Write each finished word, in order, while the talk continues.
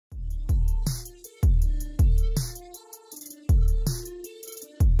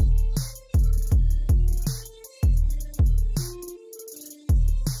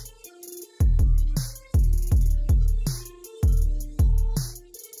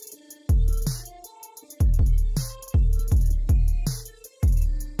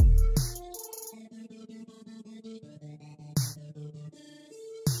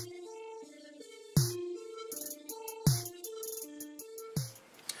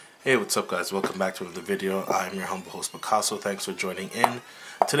Hey, what's up guys? Welcome back to another video. I'm your humble host Picaso. Thanks for joining in.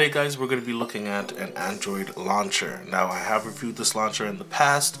 Today guys, we're going to be looking at an Android launcher. Now I have reviewed this launcher in the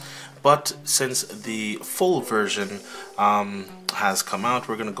past, but since the full version has come out,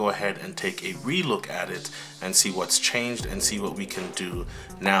 we're going to go ahead and take a relook at it and see what's changed and see what we can do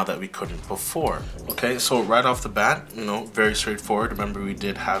now that we couldn't before. Okay, so right off the bat, very straightforward. Remember, we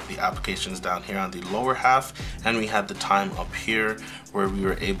did have the applications down here on the lower half, and we had the time up here where we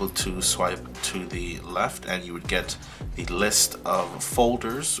were able to swipe to the left and you would get the list of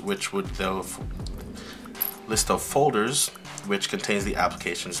folders, which contains the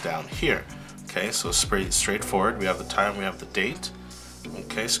applications down here. Okay, so straightforward. We have the time, we have the date.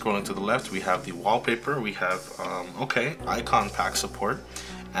 Okay, scrolling to the left, we have the wallpaper, we have icon pack support,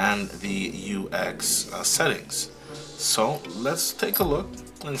 and the UX settings. So let's take a look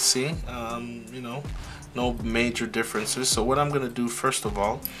and see. No major differences. So what I'm going to do first of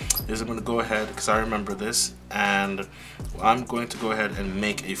all is I'm going to go ahead, because I remember this, and I'm going to go ahead and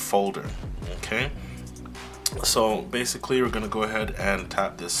make a folder. Okay, so basically we're going to go ahead and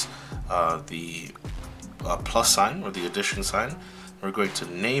tap this the plus sign or the addition sign. We're going to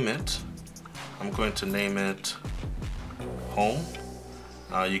name it. I'm going to name it home.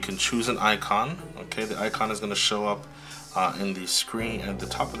 You can choose an icon. Okay, the icon is going to show up in the screen, at the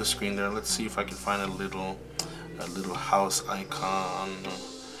top of the screen there. Let's see if I can find a little house icon.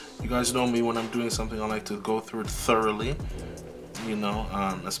 You guys know me, when I'm doing something I like to go through it thoroughly,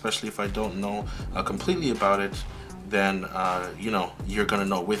 especially if I don't know completely about it, then you're gonna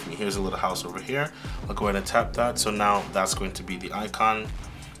know with me. Here's a little house over here. I'll go ahead and tap that. So now that's going to be the icon.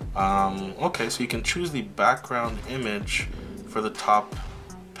 Okay, so you can choose the background image for the top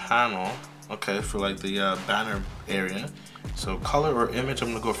panel. Okay, for like the banner area. So color or image, I'm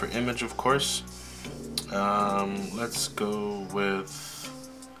gonna go for image, of course. Let's go with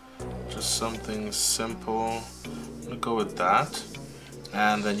just something simple. I'm gonna go with that.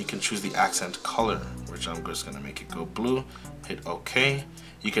 And then you can choose the accent color, which I'm just gonna make it go blue. Hit OK.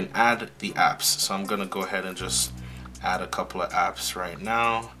 You can add the apps. So I'm gonna go ahead and just add a couple of apps right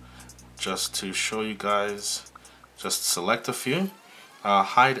now, just to show you guys. Just select a few.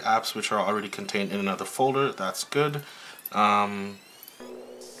 Hide apps which are already contained in another folder. That's good.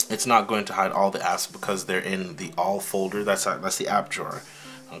 It's not going to hide all the apps because they're in the all folder. That's the app drawer.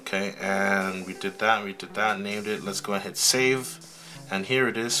 Okay, and we did that, named it. Let's go ahead and hit save, and here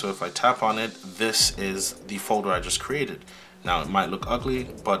it is. So if I tap on it, this is the folder I just created. Now it might look ugly,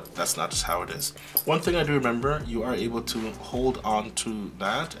 but that's not just how it is. One thing I do remember, you are able to hold on to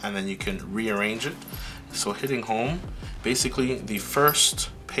that and then you can rearrange it. So hitting home, basically the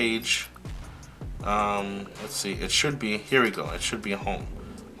first page, let's see, it should be, here we go, it should be home,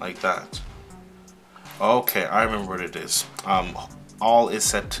 like that. Okay, I remember what it is. All is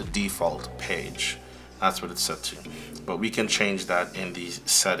set to default page. That's what it's set to. But we can change that in the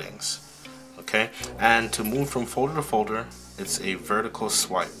settings. Okay, and to move from folder to folder, it's a vertical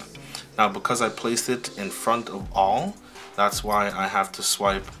swipe. Now because I placed it in front of all, that's why I have to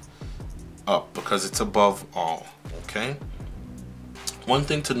swipe up, because it's above all. Okay, one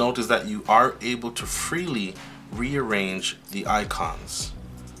thing to note is that you are able to freely rearrange the icons.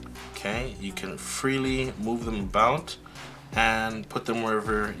 Okay, you can freely move them about and put them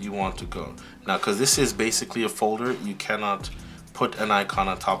wherever you want to go. Now because this is basically a folder, you cannot put an icon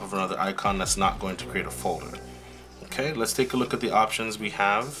on top of another icon. That's not going to create a folder. Okay, let's take a look at the options we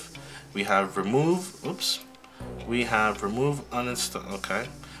have. We have remove, we have remove, uninstall. Okay,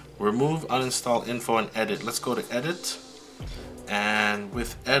 remove, uninstall, info, and edit. Let's go to edit, and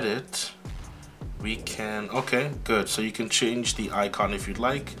with edit we can, okay, good. So you can change the icon if you'd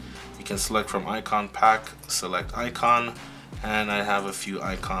like. You can select from icon pack, select icon, and I have a few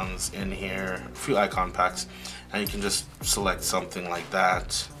icons in here, a few icon packs, and you can just select something like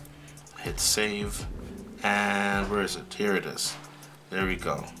that, hit save, and where is it? Here it is. There we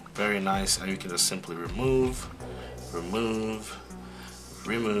go. Very nice. And you can just simply remove.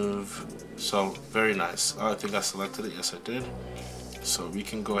 So very nice. Oh, I think I selected it. Yes, I did. So we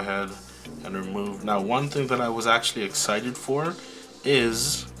can go ahead and remove. Now one thing that I was actually excited for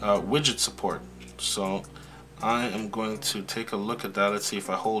is widget support. So I am going to take a look at that. Let's see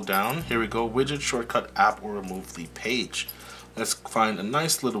if I hold down. Here we go. Widget, shortcut, app, or remove the page. Let's find a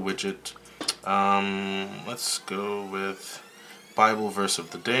nice little widget. Let's go with Bible verse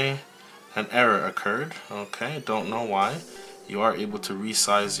of the day. An error occurred. Okay, don't know why. You are able to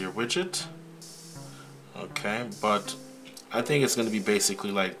resize your widget. Okay, but I think it's going to be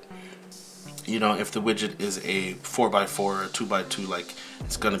basically like, if the widget is a 4x4 or 2x2, like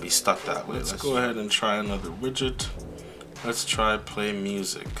it's going to be stuck that way. Let's go ahead and try another widget. Let's try play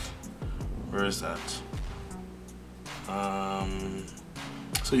music. Where is that?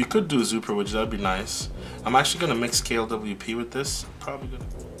 So you could do Super widget, that'd be nice. I'm actually gonna mix KLWP with this. Probably gonna.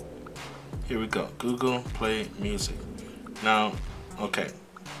 Here we go. Google Play Music. Now, okay.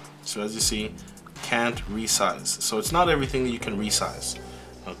 So as you see, can't resize. So it's not everything that you can resize.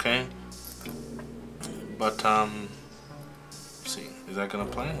 Okay. But let's see. Is that gonna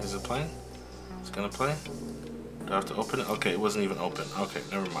play? Is it playing? It's gonna play. Do I have to open it? Okay, it wasn't even open. Okay,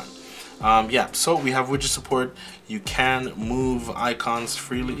 never mind. Yeah, so we have widget support. You can move icons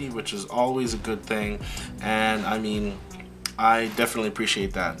freely, which is always a good thing. And I mean, I definitely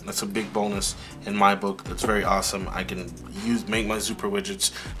appreciate that. That's a big bonus in my book. That's very awesome. I can make my super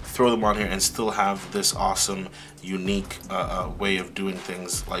widgets, throw them on here, and still have this awesome, unique way of doing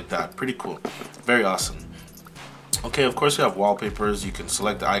things like that. Pretty cool. Very awesome. Okay, of course we have wallpapers. You can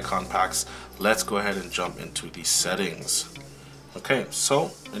select the icon packs. Let's go ahead and jump into the settings. Okay,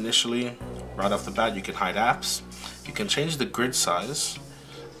 so initially, right off the bat, you can hide apps. You can change the grid size.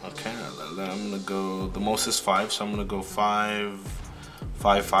 Okay, I'm gonna go, the most is 5, so I'm gonna go 5,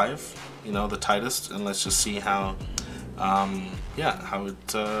 5, 5, you know, the tightest, and let's just see how, yeah, how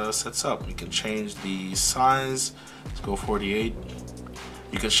it sets up. You can change the size, let's go 48.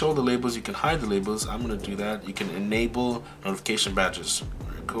 You can show the labels, you can hide the labels. I'm gonna do that. You can enable notification badges.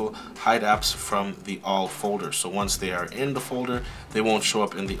 Very cool. Hide apps from the all folder. So once they are in the folder, they won't show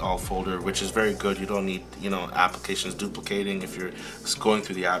up in the all folder, which is very good. You don't need, you know, applications duplicating if you're going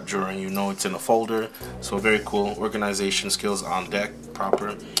through the app drawer and you know it's in a folder. So very cool. Organization skills on deck,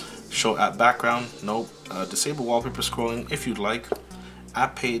 proper. Show app background, nope. Disable wallpaper scrolling if you'd like.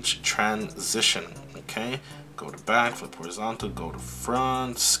 App page transition, okay. Go to back, flip horizontal, go to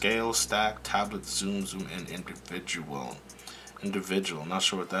front, scale, stack, tablet, zoom, zoom in, individual. Individual, not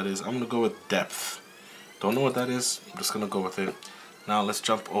sure what that is. I'm gonna go with depth. Don't know what that is, I'm just gonna go with it. Now let's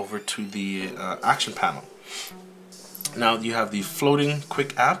jump over to the action panel. Now you have the floating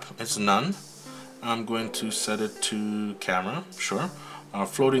quick app, it's none. I'm going to set it to camera, sure.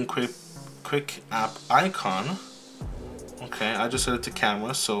 Floating quick app icon. Okay, I just set it to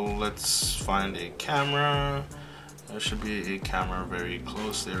camera, so let's find a camera. There should be a camera very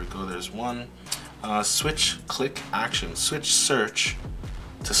close. There we go, there's one. Switch click action. Switch search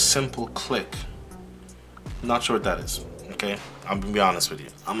to simple click. Not sure what that is, okay? I'm gonna be honest with you.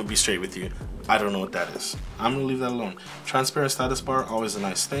 I'm gonna be straight with you. I don't know what that is. I'm gonna leave that alone. Transparent status bar, always a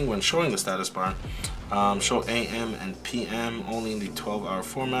nice thing when showing the status bar. Show AM and PM only in the 12-hour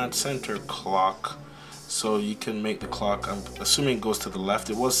format. Center clock. So you can make the clock, I'm assuming it goes to the left.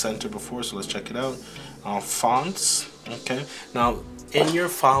 It was center before, so let's check it out. Fonts, okay. Now, in your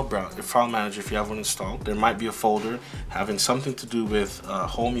file manager, if you have one installed, there might be a folder having something to do with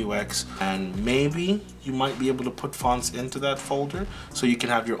HomeUX, and maybe you might be able to put fonts into that folder so you can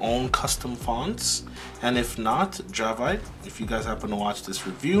have your own custom fonts. And if not, Javite, if you guys happen to watch this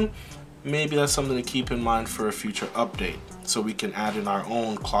review, maybe that's something to keep in mind for a future update, so we can add in our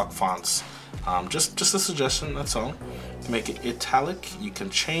own clock fonts. Just a suggestion, that's all. To make it italic, you can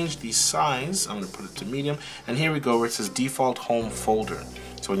change the size. I'm going to put it to medium, and here we go where it says default home folder.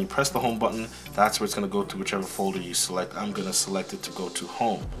 So when you press the home button, that's where it's going to go to whichever folder you select. I'm going to select it to go to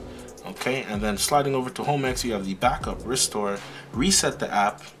home. Okay, and then sliding over to HomeUX, you have the backup, restore, reset the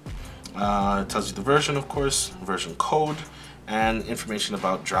app. It tells you the version, of course, version code, and information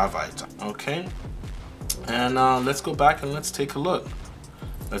about Javite. Okay, and let's go back and let's take a look.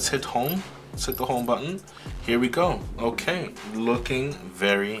 Let's hit home. Let's hit the home button. Here we go. Okay, looking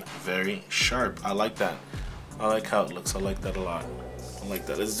very, very sharp. I like that. I like how it looks. I like that a lot. I like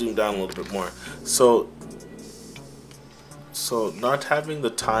that. Let's zoom down a little bit more. So not having the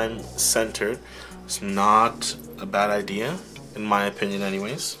time centered is not a bad idea, in my opinion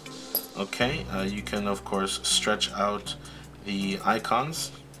anyways. Okay, you can of course stretch out the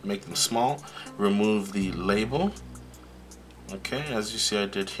icons, make them small, remove the label. Okay, as you see I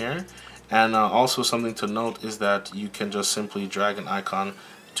did here. And also something to note is that you can just simply drag an icon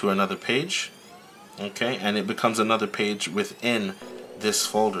to another page, okay, and it becomes another page within this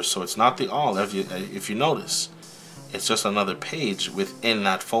folder. So it's not the all, if you notice, it's just another page within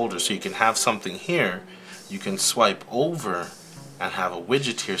that folder. So you can have something here, you can swipe over and have a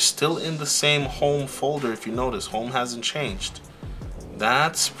widget here still in the same home folder. If you notice, home hasn't changed.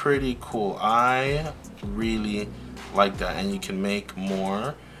 That's pretty cool. I really like that, and you can make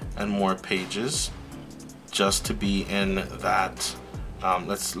more and more pages just to be in that.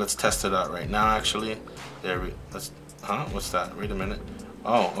 Let's test it out right now. Actually, what's that? Wait a minute.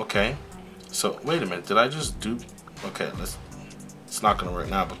 Oh, okay. So wait a minute. Did I just do? Okay, it's not gonna work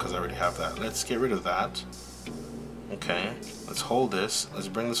now because I already have that. Let's get rid of that. Okay, let's hold this. Let's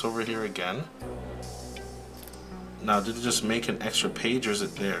bring this over here again. Now, did it just make an extra page or is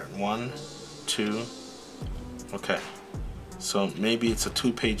it there? 1, 2. Okay, so maybe it's a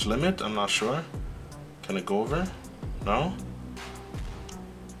 2-page limit. I'm not sure. Can it go over? No.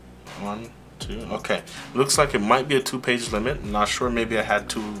 1, 2. Okay, looks like it might be a 2-page limit. I'm not sure. Maybe I had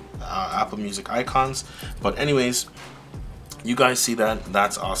 2 Apple Music icons. But anyways, you guys see that?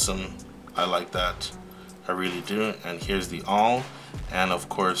 That's awesome. I like that. I really do. And here's the all. And of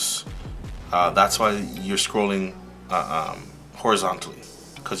course, that's why you're scrolling horizontally,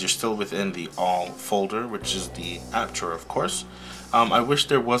 because you're still within the all folder, which is the app drawer, of course. I wish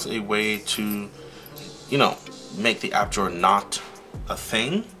there was a way to, you know, make the app drawer not a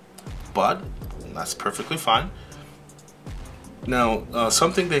thing, but that's perfectly fine. Now,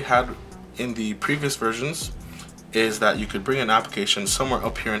 something they had in the previous versions is that you could bring an application somewhere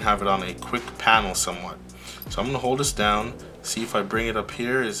up here and have it on a quick panel somewhat. So I'm going to hold this down, see if I bring it up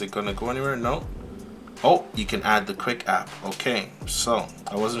here, is it going to go anywhere? No. Oh, you can add the quick app. Okay, so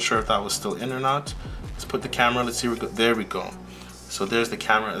I wasn't sure if that was still in or not. Let's put the camera, let's see where we go. There we go. So there's the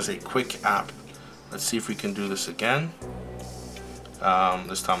camera as a quick app. Let's see if we can do this again.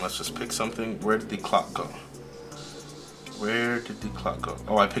 This time let's just pick something. Where did the clock go? Where did the clock go?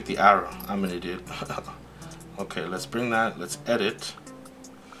 Oh, I picked the arrow. I'm an idiot. Okay, let's bring that. Let's edit.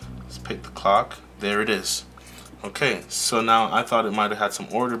 Let's pick the clock. There it is. Okay, so now I thought it might have had some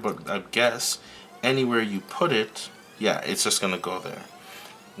order, but I guess anywhere you put it, yeah, it's just gonna go there.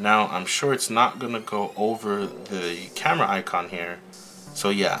 Now I'm sure it's not gonna go over the camera icon here. So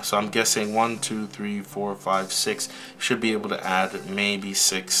yeah, so I'm guessing 1, 2, 3, 4, 5, 6 should be able to add maybe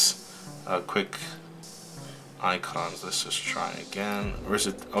 6 quick icons. Let's just try again. Or is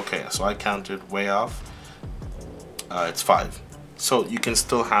it okay? So I counted way off. It's 5. So you can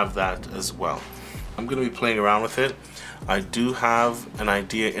still have that as well. I'm gonna be playing around with it. I do have an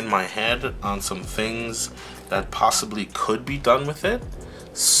idea in my head on some things that possibly could be done with it.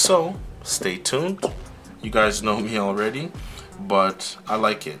 So stay tuned. You guys know me already, but I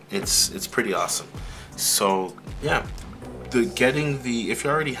like it. It's pretty awesome. So yeah, if you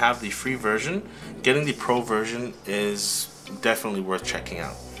already have the free version, getting the pro version is definitely worth checking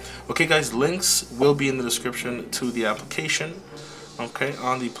out. Okay guys, links will be in the description to the application, okay,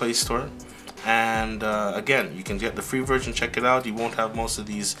 on the Play Store. And again, you can get the free version, check it out. You won't have most of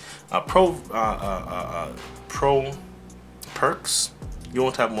these pro perks. You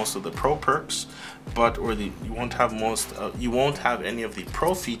won't have most of the pro perks, but you won't have any of the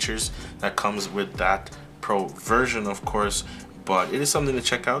pro features that comes with that pro version, of course. But it is something to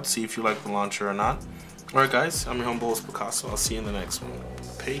check out, see if you like the launcher or not. Alright guys, I'm your humble host Picaso. I'll see you in the next one.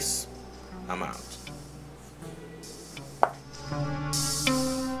 Peace. I'm out.